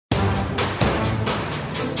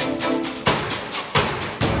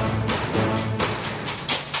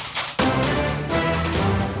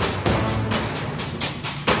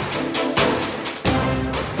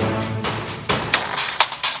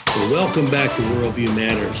Welcome back to Worldview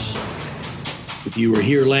Matters. If you were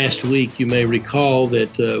here last week, you may recall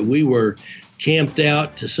that we were camped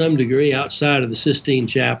out to some degree outside of the Sistine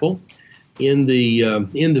Chapel in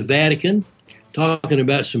the Vatican, talking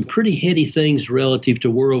about some pretty heady things relative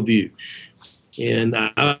to worldview. And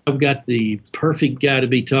I've got the perfect guy to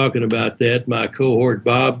be talking about that, my cohort,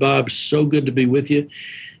 Bob. Bob, so good to be with you.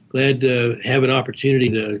 Glad to have an opportunity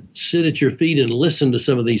to sit at your feet and listen to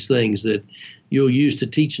some of these things that you'll use to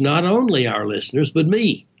teach not only our listeners, but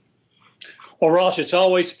me. Well, Ross, it's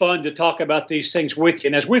always fun to talk about these things with you.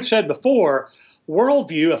 And as we've said before,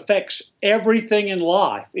 worldview affects everything in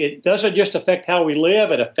life. It doesn't just affect how we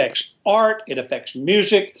live. It affects art. It affects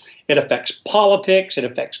music. It affects politics. It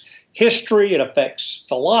affects history. It affects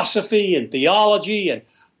philosophy and theology and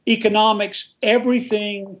economics.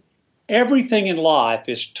 Everything in life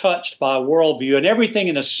is touched by worldview, and everything,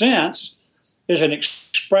 in a sense, is an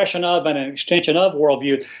expression of and an extension of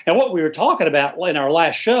worldview. And what we were talking about in our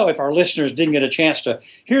last show, if our listeners didn't get a chance to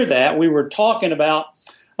hear that, we were talking about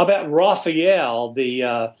Raphael,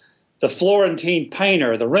 the Florentine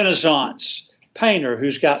painter, the Renaissance painter,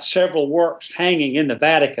 who's got several works hanging in the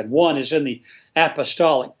Vatican. One is in the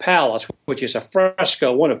Apostolic Palace, which is a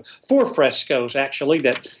fresco, one of 4 frescoes actually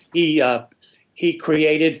that he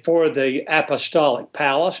created for the Apostolic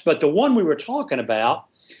Palace. But the one we were talking about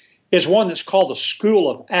is one that's called the School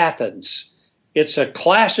of Athens. It's a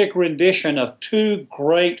classic rendition of 2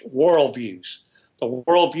 great worldviews. The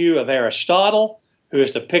worldview of Aristotle, who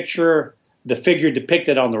is the figure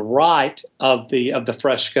depicted on the right of the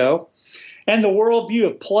fresco, and the worldview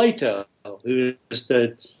of Plato, who is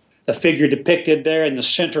the figure depicted there in the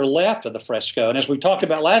center left of the fresco. And as we talked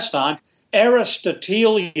about last time,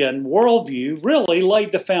 Aristotelian worldview really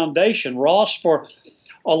laid the foundation, Ross, for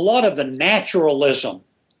a lot of the naturalism,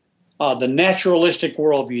 the naturalistic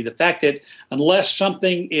worldview, the fact that unless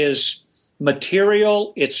something is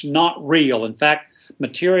material, it's not real. In fact,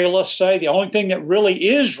 materialists say the only thing that really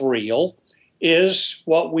is real is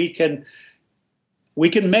what we can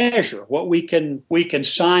measure, what we can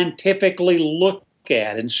scientifically look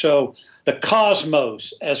at. And so the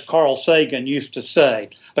cosmos, as Carl Sagan used to say,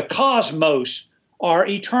 the cosmos are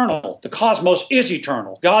eternal. The cosmos is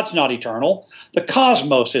eternal. God's not eternal. The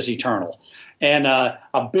cosmos is eternal. And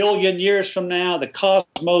a billion years from now, the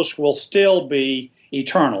cosmos will still be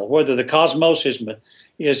eternal. Whether the cosmos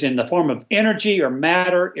is in the form of energy or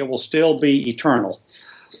matter, it will still be eternal.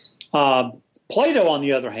 Plato, on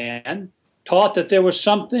the other hand, taught that there was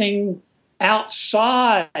something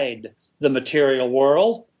outside the material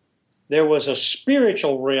world. There was a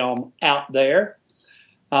spiritual realm out there.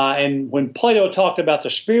 And when Plato talked about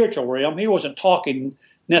the spiritual realm, he wasn't talking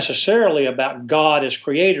necessarily about God as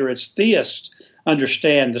creator, as theists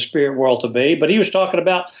understand the spirit world to be, but he was talking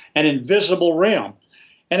about an invisible realm.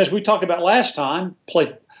 And as we talked about last time,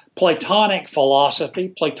 Platonic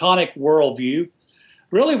philosophy, Platonic worldview,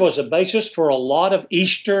 really was a basis for a lot of the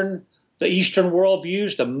Eastern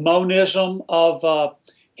worldviews, the monism of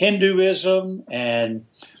Hinduism and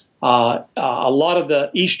a lot of the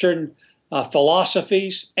Eastern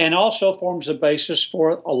philosophies, and also forms a basis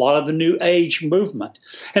for a lot of the New Age movement.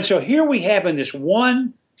 And so here we have in this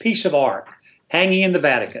one piece of art hanging in the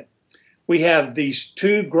Vatican, we have these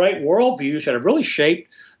 2 great worldviews that have really shaped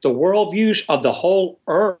the worldviews of the whole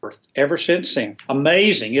earth ever since then.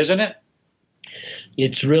 Amazing, isn't it?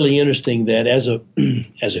 It's really interesting that as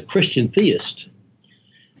a Christian theist,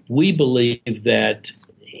 we believe that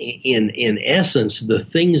in essence, the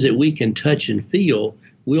things that we can touch and feel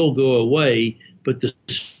will go away, but the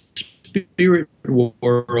spirit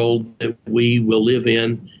world that we will live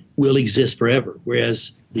in will exist forever.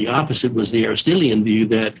 Whereas the opposite was the Aristotelian view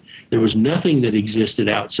that there was nothing that existed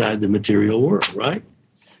outside the material world, right?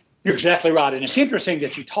 You're exactly right. And it's interesting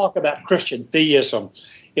that you talk about Christian theism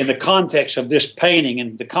in the context of this painting,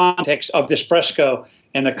 in the context of this fresco,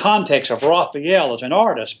 in the context of Raphael as an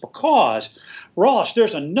artist, because, Ross,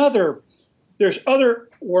 there's other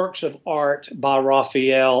works of art by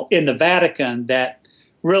Raphael in the Vatican that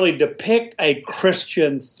really depict a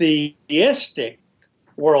Christian theistic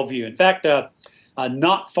worldview. In fact,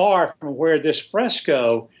 not far from where this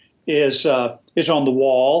fresco is on the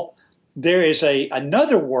wall, there is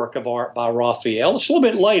another work of art by Raphael. It's a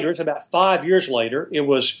little bit later. It's about 5 years later. It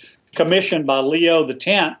was commissioned by Leo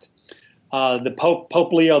X, the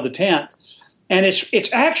Pope Leo X, and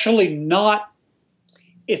it's actually not.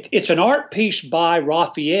 It's an art piece by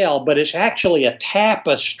Raphael, but it's actually a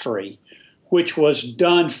tapestry, which was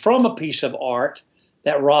done from a piece of art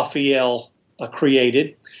that Raphael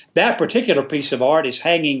created. That particular piece of art is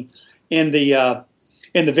hanging in the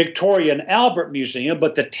in the Victoria and Albert Museum,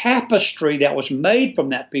 but the tapestry that was made from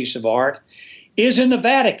that piece of art is in the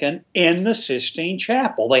Vatican in the Sistine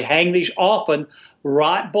Chapel. They hang these often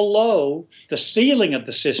right below the ceiling of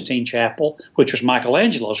the Sistine Chapel, which was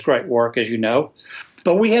Michelangelo's great work, as you know.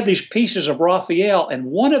 But we have these pieces of Raphael, and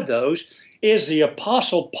one of those is the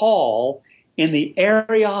Apostle Paul in the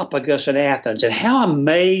Areopagus in Athens. And how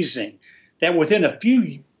amazing that within a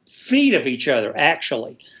few feet of each other,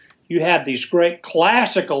 actually, you have these great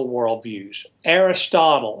classical worldviews,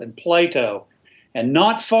 Aristotle and Plato. And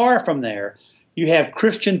not far from there, you have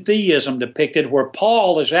Christian theism depicted, where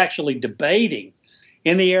Paul is actually debating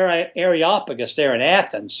in the Areopagus there in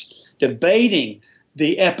Athens, debating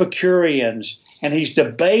the Epicureans, and he's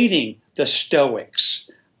debating the Stoics.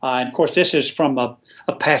 And of course, this is from a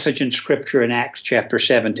passage in Scripture in Acts chapter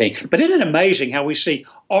 17. But isn't it amazing how we see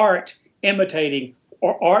art imitating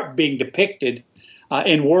or art being depicted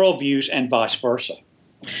in worldviews and vice versa?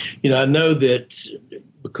 You know, I know that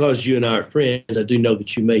because you and I are friends, I do know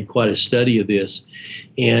that you made quite a study of this.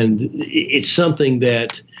 And it's something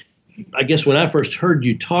that I guess when I first heard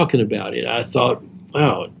you talking about it, I thought,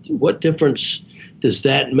 wow, what difference does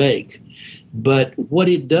that make? But what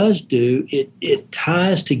it does do, it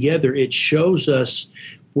ties together, it shows us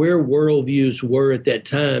where worldviews were at that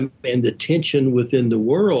time and the tension within the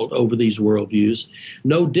world over these worldviews,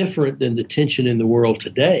 no different than the tension in the world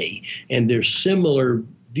today. And there's similar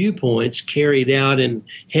viewpoints carried out and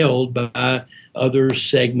held by other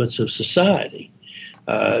segments of society.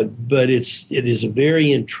 But it is a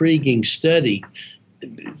very intriguing study.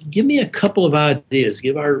 Give me a couple of ideas,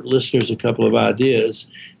 give our listeners a couple of ideas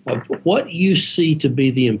of what you see to be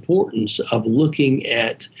the importance of looking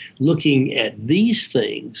at these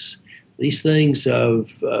things of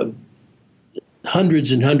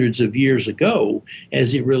hundreds and hundreds of years ago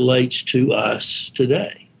as it relates to us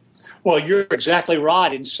today. Well, you're exactly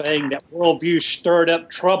right in saying that worldviews stirred up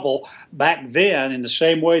trouble back then in the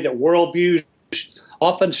same way that worldviews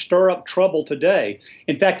often stir up trouble today.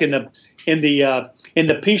 In fact, in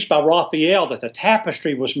the piece by Raphael that the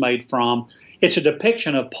tapestry was made from, it's a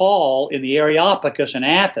depiction of Paul in the Areopagus in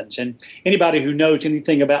Athens. And anybody who knows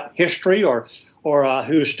anything about history or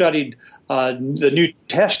who has studied the New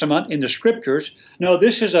Testament in the Scriptures, know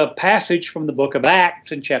this is a passage from the book of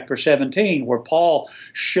Acts in chapter 17, where Paul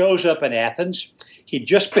shows up in Athens. He'd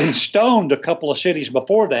just been stoned a couple of cities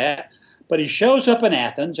before that, but he shows up in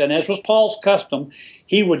Athens, and as was Paul's custom,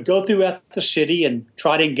 he would go throughout the city and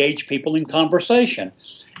try to engage people in conversation.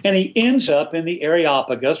 And he ends up in the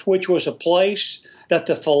Areopagus, which was a place that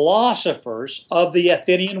the philosophers of the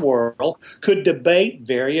Athenian world could debate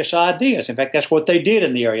various ideas. In fact, that's what they did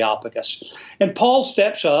in the Areopagus. And Paul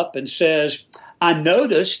steps up and says, I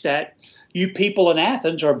noticed that you people in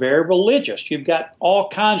Athens are very religious. You've got all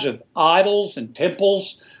kinds of idols and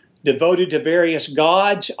temples devoted to various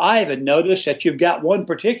gods. I even noticed that you've got one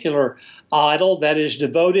particular idol that is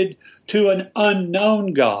devoted to an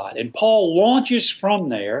unknown God. And Paul launches from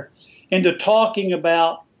there into talking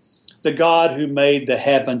about the God who made the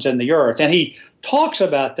heavens and the earth. And he talks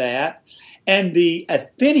about that, and the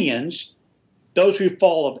Athenians, those who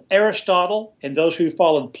followed Aristotle and those who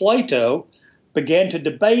followed Plato, began to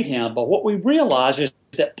debate him. But what we realize is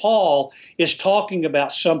that Paul is talking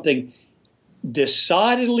about something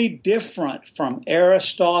decidedly different from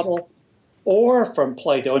Aristotle or from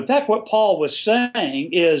Plato. In fact, what Paul was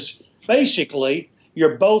saying is basically,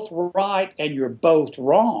 you're both right and you're both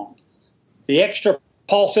wrong.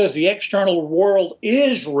 Paul says the external world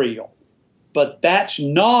is real, but that's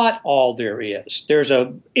not all there is. There's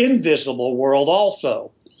an invisible world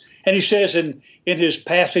also. And he says in his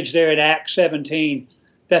passage there in Acts 17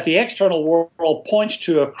 that the external world points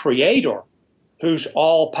to a creator who's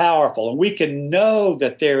all-powerful. And we can know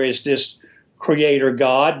that there is this creator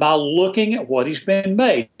God by looking at what he's been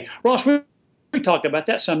made. Ross, we talked about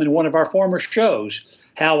that some in one of our former shows,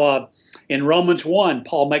 how in Romans 1,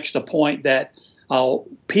 Paul makes the point that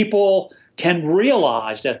people can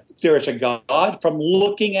realize that there is a God from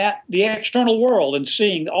looking at the external world and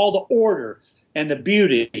seeing all the order and the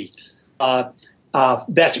beauty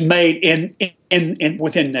that's made in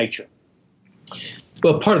within nature.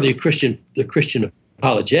 Well, part of the Christian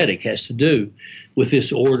apologetic has to do with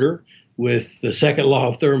this order, with the second law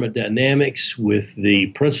of thermodynamics, with the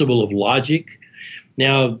principle of logic.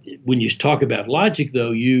 Now, when you talk about logic, though,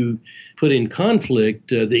 you put in conflict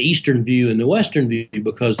the Eastern view and the Western view,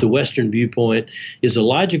 because the Western viewpoint is a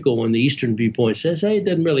logical one. The Eastern viewpoint says, hey, it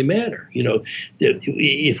doesn't really matter. You know,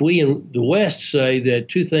 if we in the West say that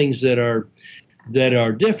two things that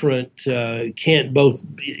are different can't both,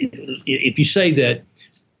 if you say that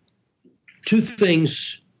two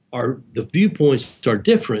things the viewpoints are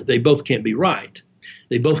different, they both can't be right.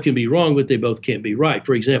 They both can be wrong, but they both can't be right.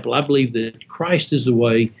 For example, I believe that Christ is the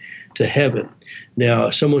way to heaven. Now,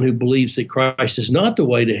 someone who believes that Christ is not the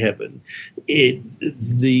way to heaven,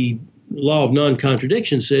 the law of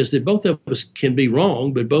non-contradiction says that both of us can be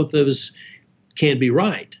wrong, but both of us can't be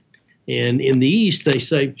right. And in the East, they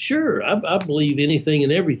say, sure, I believe anything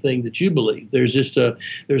and everything that you believe. There's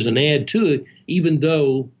an add to it, even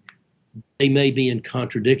though they may be in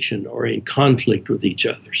contradiction or in conflict with each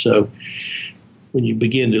other. So when you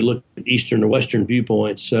begin to look at Eastern or Western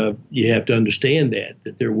viewpoints, you have to understand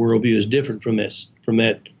that their worldview is different from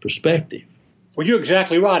that perspective. Well, you're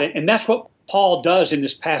exactly right. And that's what Paul does in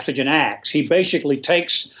this passage in Acts. He basically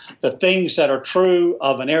takes the things that are true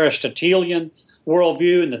of an Aristotelian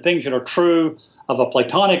worldview and the things that are true of a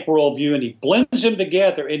Platonic worldview, and he blends them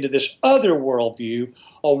together into this other worldview,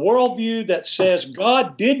 a worldview that says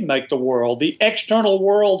God did make the world. The external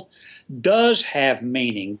world does have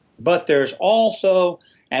meaning, but there's also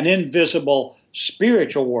an invisible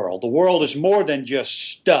spiritual world. The world is more than just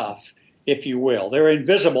stuff, if you will. There are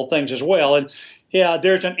invisible things as well. And yeah,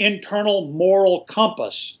 there's an internal moral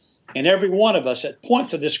compass in every one of us that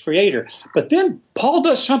points to this Creator. But then Paul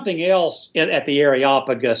does something else at the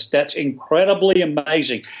Areopagus that's incredibly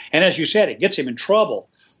amazing. And as you said, it gets him in trouble.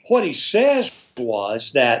 What he says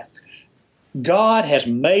was that God has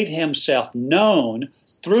made himself known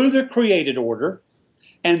through the created order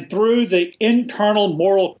and through the internal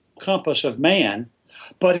moral compass of man,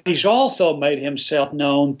 but he's also made himself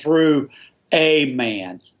known through a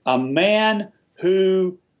man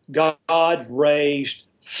who God raised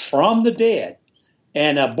from the dead.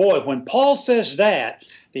 And boy, when Paul says that,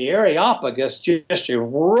 the Areopagus just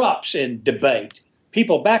erupts in debate.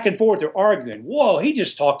 People back and forth are arguing, whoa, he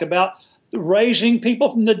just talked about raising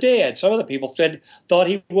people from the dead. Some of the people thought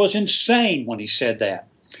he was insane when he said that.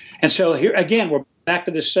 And so here again, we're back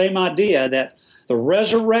to the same idea that the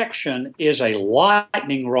resurrection is a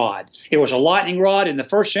lightning rod. It was a lightning rod in the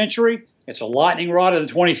first century. It's a lightning rod in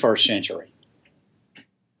the 21st century.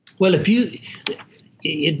 Well,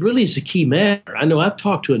 it really is a key matter. I know I've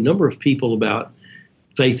talked to a number of people about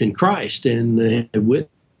faith in Christ and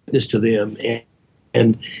witness to them.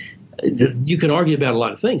 And you can argue about a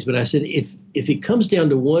lot of things, but I said, if it comes down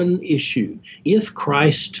to one issue, if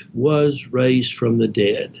Christ was raised from the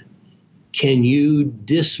dead, can you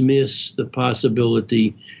dismiss the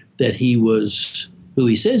possibility that he was who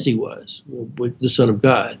he says he was, the Son of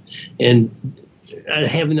God? And I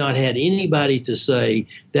have not had anybody to say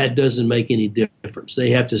that doesn't make any difference. They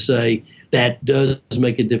have to say that does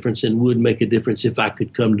make a difference and would make a difference if I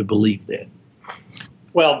could come to believe that.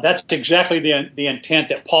 Well, that's exactly the intent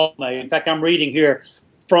that Paul made. In fact, I'm reading here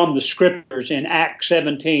from the scriptures in Acts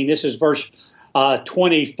 17. This is verse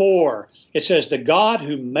 24. It says, "The God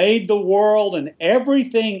who made the world and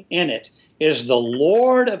everything in it is the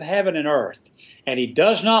Lord of heaven and earth, and he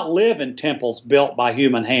does not live in temples built by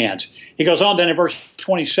human hands." He goes on then in verse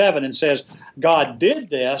 27 and says, "God did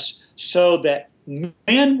this so that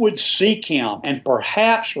men would seek him and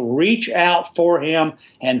perhaps reach out for him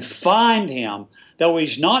and find him, though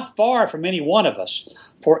he's not far from any one of us.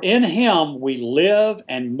 For in him we live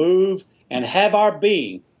and move and have our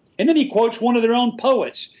being." And then he quotes one of their own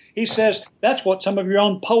poets. He says, that's what some of your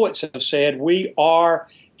own poets have said, we are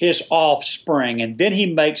his offspring. And then he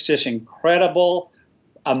makes this incredible,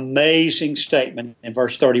 amazing statement in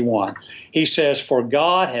verse 31. He says, "For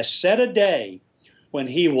God has set a day when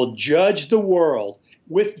he will judge the world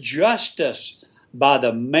with justice by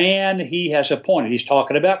the man he has appointed." He's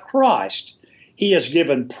talking about Christ. He has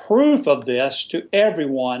given proof of this to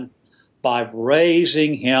everyone by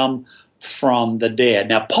raising him from the dead.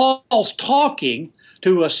 Now, Paul's talking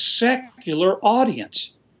to a secular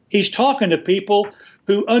audience. He's talking to people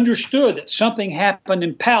who understood that something happened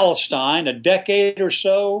in Palestine a decade or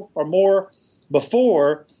so or more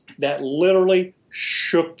before that literally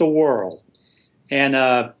shook the world. And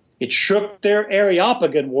it shook their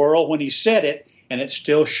Areopagan world when he said it, and it's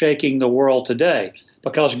still shaking the world today.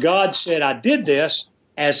 Because God said, I did this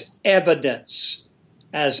as evidence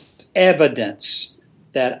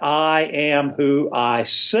that I am who I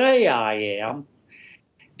say I am.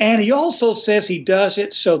 And he also says he does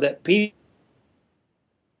it so that people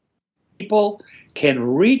can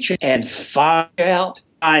reach and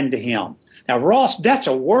find him. Now, Ross, that's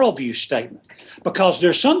a worldview statement, because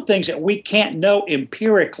there's some things that we can't know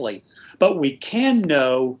empirically, but we can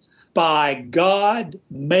know by God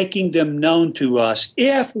making them known to us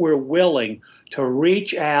if we're willing to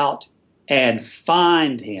reach out and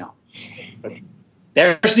find him.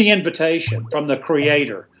 There's the invitation from the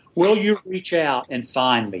Creator. Will you reach out and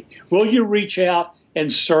find me? Will you reach out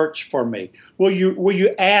and search for me? Will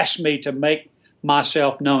you ask me to make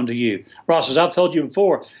myself known to you? Ross, as I've told you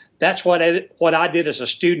before, that's what I did as a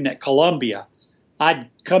student at Columbia. I'd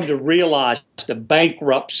come to realize the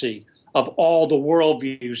bankruptcy of all the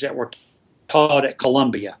worldviews that were taught at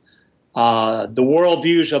Columbia. The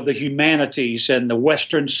worldviews of the humanities and the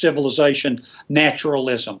Western civilization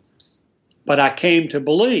naturalism. But I came to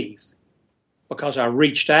believe because I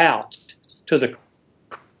reached out to the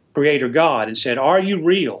Creator God and said, are you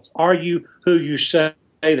real? Are you who you say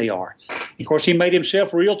they are? Of course, he made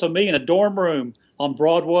himself real to me in a dorm room on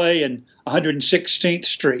Broadway and 116th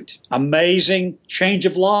Street. Amazing change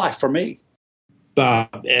of life for me.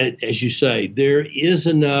 Bob, as you say, there is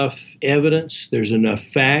enough evidence, there's enough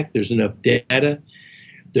fact, there's enough data,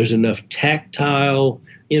 there's enough tactile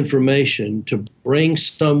information to bring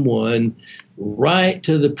someone right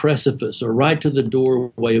to the precipice or right to the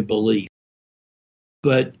doorway of belief.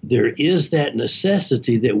 But there is that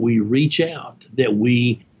necessity that we reach out, that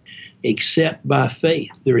we accept by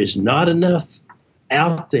faith. There is not enough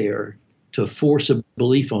out there to force a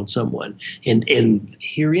belief on someone. And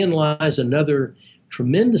herein lies another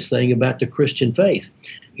tremendous thing about the Christian faith.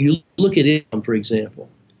 You look at Islam, for example.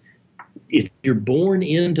 If you're born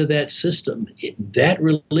into that system, that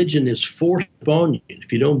religion is forced upon you.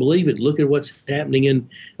 If you don't believe it, look at what's happening in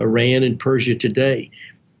Iran and Persia today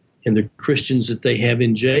and the Christians that they have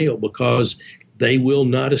in jail because they will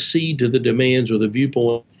not accede to the demands or the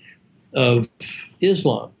viewpoint of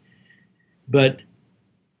Islam. But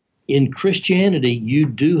in Christianity, you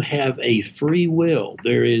do have a free will.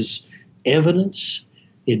 There is evidence.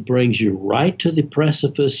 It brings you right to the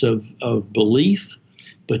precipice of belief,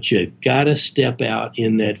 but you've got to step out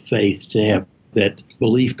in that faith to have that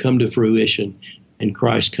belief come to fruition and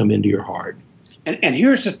Christ come into your heart. And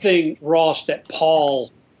here's the thing, Ross, that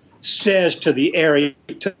Paul says to the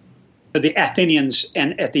Athenians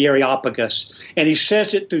and at the Areopagus, and he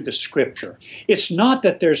says it through the Scripture. It's not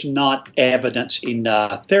that there's not evidence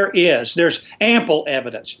enough. There's ample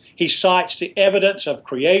evidence. He cites the evidence of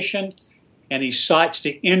creation, and he cites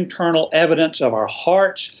the internal evidence of our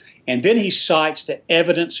hearts, and then he cites the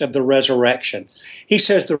evidence of the resurrection. He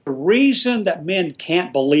says the reason that men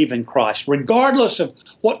can't believe in Christ, regardless of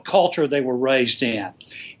what culture they were raised in,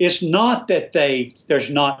 is not that there's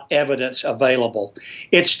not evidence available.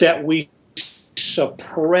 It's that we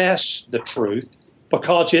suppress the truth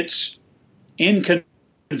because it's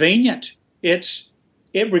inconvenient. It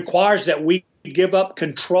requires that we give up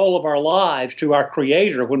control of our lives to our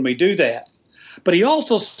Creator when we do that. But he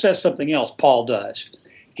also says something else, Paul does.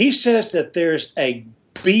 He says that there's a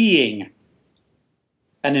being,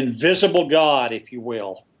 an invisible God, if you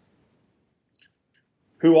will,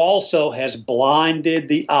 who also has blinded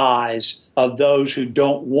the eyes of those who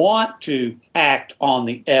don't want to act on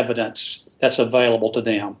the evidence that's available to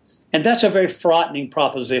them. And that's a very frightening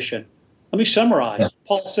proposition. Let me summarize.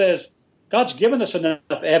 Paul says, God's given us enough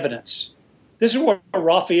evidence. This is what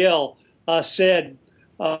Raphael said,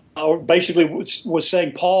 or basically was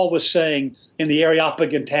saying, Paul was saying in the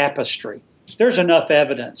Areopagan tapestry. There's enough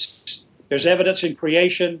evidence. There's evidence in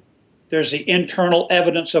creation. There's the internal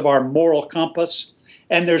evidence of our moral compass.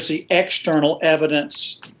 And there's the external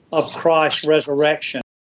evidence of Christ's resurrection.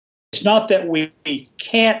 It's not that we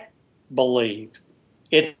can't believe.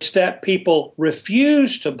 It's that people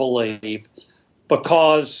refuse to believe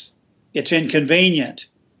because it's inconvenient.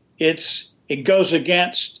 It cuts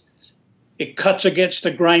against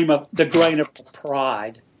the grain of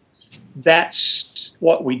pride. That's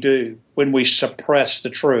what we do when we suppress the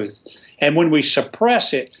truth. And when we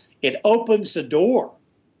suppress it, it opens the door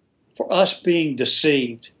for us being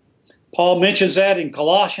deceived. Paul mentions that in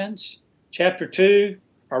Colossians chapter 2.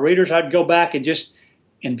 Our readers, I'd go back and just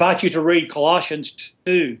invite you to read Colossians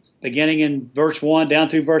 2, beginning in verse 1 down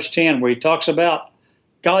through verse 10, where he talks about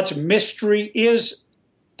God's mystery is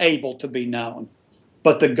able to be known,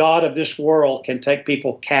 but the God of this world can take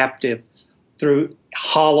people captive through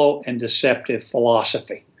hollow and deceptive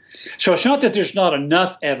philosophy. So it's not that there's not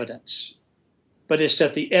enough evidence, but it's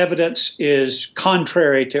that the evidence is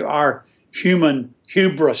contrary to our human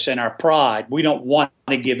hubris and our pride. We don't want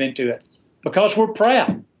to give into it because we're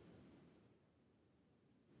proud.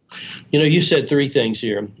 You know, you said three things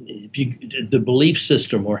here. The belief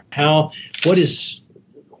system, or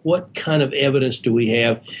what kind of evidence do we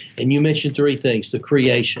have? And you mentioned three things: the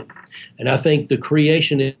creation, and I think the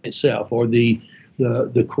creation itself, or the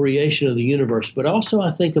creation of the universe, but also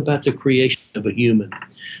I think about the creation of a human.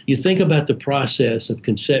 You think about the process of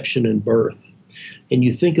conception and birth, and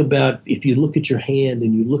you think about, if you look at your hand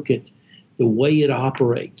and you look at the way it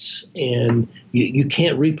operates. And you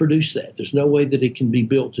can't reproduce that. There's no way that it can be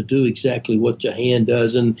built to do exactly what the hand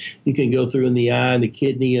does. And you can go through in the eye and the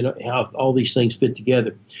kidney and how all these things fit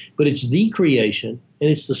together. But it's the creation, and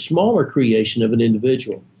it's the smaller creation of an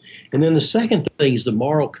individual. And then the second thing is the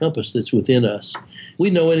moral compass that's within us. We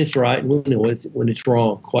know when it's right and we know when it's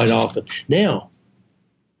wrong quite often. Now,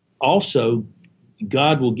 also,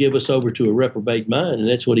 God will give us over to a reprobate mind, and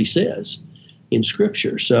that's what he says in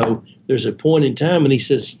Scripture. So there's a point in time when he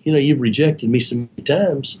says, you've rejected me so many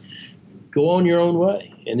times, go on your own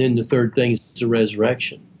way. And then the third thing is the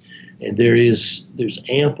resurrection. And there's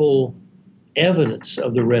ample evidence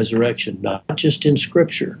of the resurrection, not just in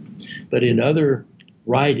Scripture, but in other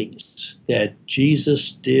writings, that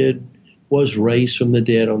Jesus was raised from the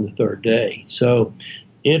dead on the third day. So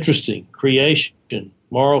interesting. Creation,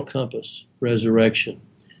 moral compass, resurrection,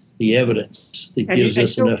 the evidence that gives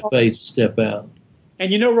us enough faith to step out.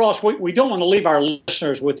 And Ross, we don't want to leave our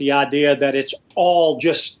listeners with the idea that it's all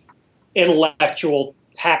just intellectual,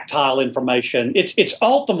 tactile information. It's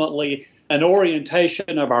ultimately an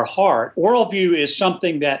orientation of our heart. Worldview is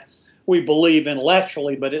something that we believe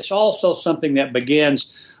intellectually, but it's also something that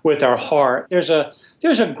begins with our heart. There's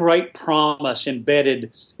a great promise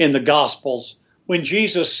embedded in the Gospels when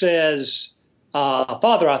Jesus says,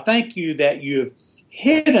 Father, I thank you that you've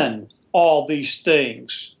hidden all these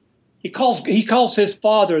things. He calls his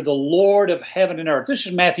Father the Lord of heaven and earth. This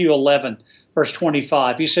is Matthew 11, verse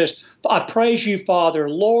 25. He says, I praise you, Father,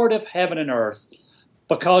 Lord of heaven and earth,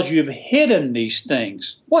 because you've hidden these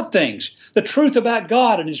things. What things? The truth about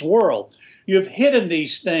God and his world. You've hidden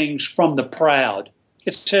these things from the proud.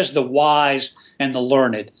 It says the wise and the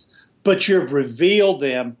learned. But you've revealed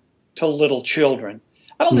them to little children.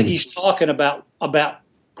 I don't think he's talking about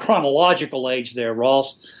chronological age there,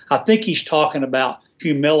 Ross. I think he's talking about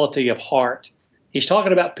humility of heart. He's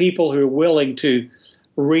talking about people who are willing to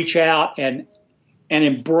reach out and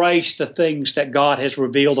embrace the things that God has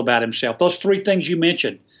revealed about himself. Those three things you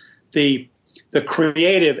mentioned, the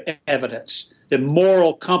creative evidence, the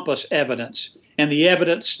moral compass evidence, and the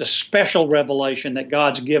evidence, the special revelation that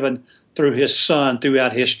God's given through his Son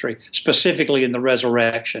throughout history, specifically in the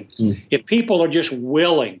resurrection. If people are just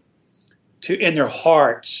willing to, in their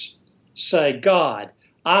hearts, say, God,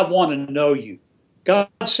 I want to know you. God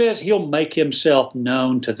says he'll make himself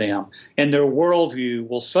known to them, and their worldview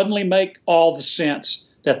will suddenly make all the sense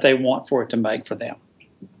that they want for it to make for them.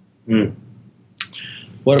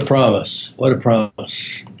 What a promise. What a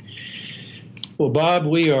promise. Well, Bob,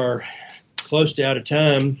 we are close to out of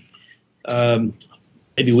time.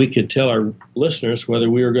 Maybe we could tell our listeners whether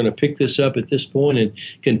we are going to pick this up at this point and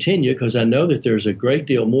continue, because I know that there's a great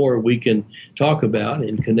deal more we can talk about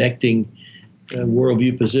in connecting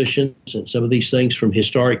worldview positions and some of these things from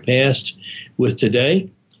historic past with today.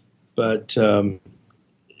 But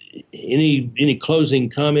any closing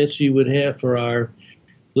comments you would have for our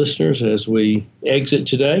listeners as we exit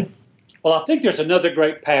today? Well, I think there's another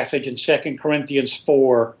great passage in 2 Corinthians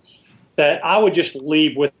 4 that I would just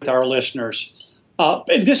leave with our listeners.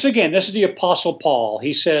 And this is the Apostle Paul.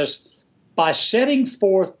 He says, by setting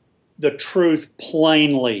forth the truth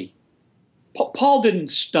plainly. Paul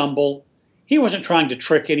didn't stumble. He wasn't trying to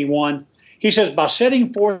trick anyone. He says, by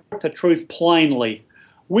setting forth the truth plainly,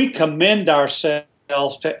 we commend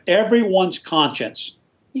ourselves to everyone's conscience.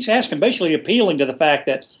 He's basically appealing to the fact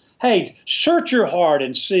that, hey, search your heart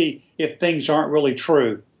and see if things aren't really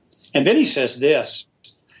true. And then he says this,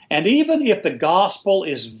 and even if the gospel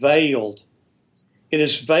is veiled, it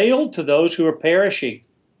is veiled to those who are perishing,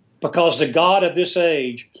 because the God of this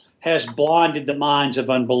age has blinded the minds of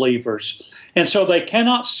unbelievers. And so they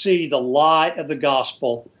cannot see the light of the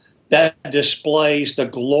gospel that displays the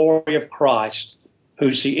glory of Christ,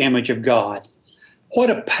 who's the image of God. What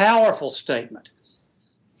a powerful statement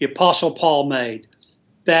the Apostle Paul made,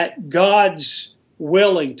 that God's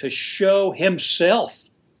willing to show himself.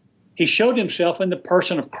 He showed himself in the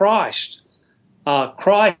person of Christ.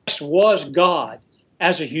 Christ was God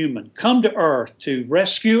as a human, come to earth to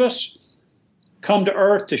rescue us, come to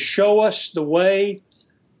earth to show us the way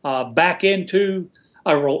back into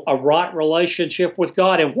a right relationship with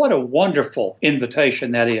God. And what a wonderful invitation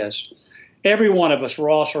that is. Every one of us,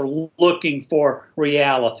 Ross, are looking for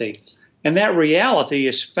reality. And that reality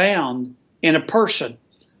is found in a person,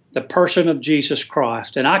 the person of Jesus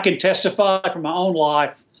Christ. And I can testify from my own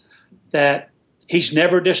life that he's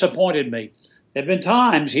never disappointed me. There have been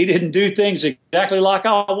times he didn't do things exactly like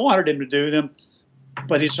I wanted him to do them,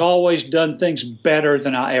 but he's always done things better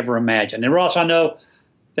than I ever imagined. And Ross, I know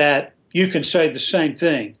that you can say the same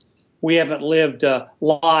thing. We haven't lived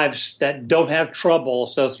lives that don't have trouble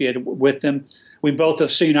associated with them. We both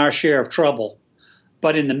have seen our share of trouble.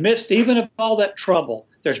 But in the midst, even of all that trouble,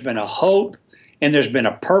 there's been a hope and there's been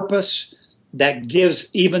a purpose that gives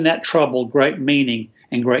even that trouble great meaning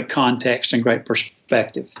and great context and great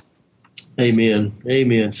perspective. Amen.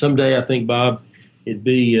 Amen. Someday I think, Bob, it'd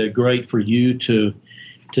be great for you to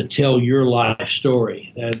tell your life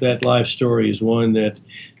story. That life story is one that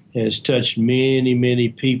has touched many, many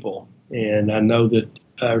people. And I know that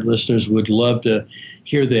our listeners would love to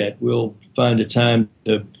hear that. We'll find a time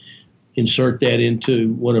to insert that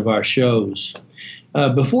into one of our shows.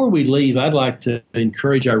 Before we leave, I'd like to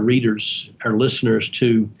encourage our readers, our listeners,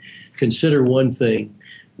 to consider one thing.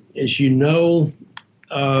 As you know,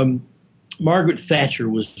 Margaret Thatcher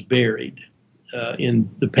was buried in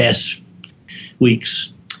the past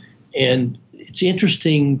weeks. And it's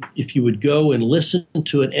interesting if you would go and listen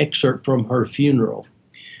to an excerpt from her funeral.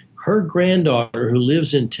 Her granddaughter, who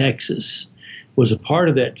lives in Texas, was a part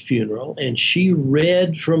of that funeral, and she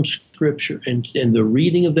read from Scripture. And the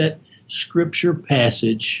reading of that Scripture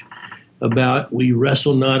passage about we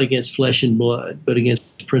wrestle not against flesh and blood, but against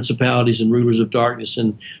principalities and rulers of darkness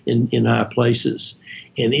in high places.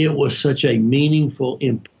 And it was such a meaningful,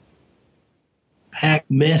 impact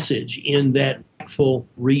message in that full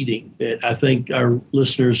reading that I think our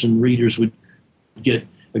listeners and readers would get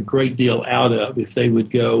a great deal out of if they would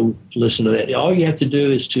go listen to that. All you have to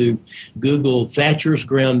do is to Google Thatcher's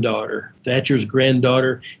granddaughter,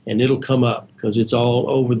 and it'll come up because it's all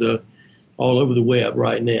over the web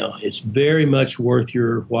right now. It's very much worth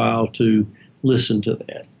your while to listen to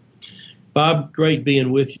that. Bob, great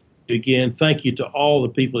being with you again. Thank you to all the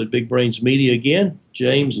people at Big Brains Media again,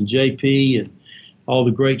 James and JP and all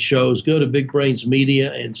the great shows. Go to Big Brains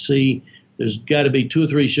Media and see there's got to be 2 or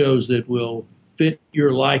 3 shows that will fit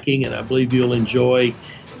your liking, and I believe you'll enjoy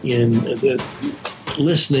in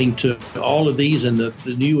listening to all of these and the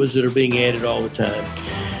new ones that are being added all the time.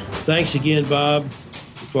 Thanks again, Bob. Look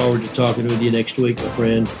forward to talking with you next week, my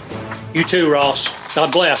friend. You too, Ross.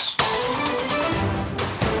 God bless.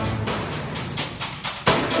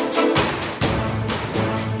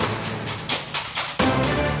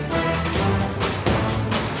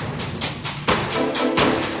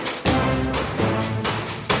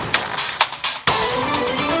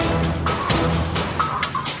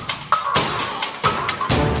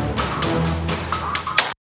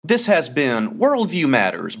 This has been Worldview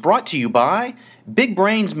Matters, brought to you by Big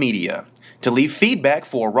Brains Media. To leave feedback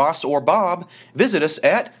for Ross or Bob, visit us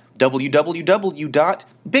at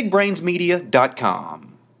www.bigbrainsmedia.com.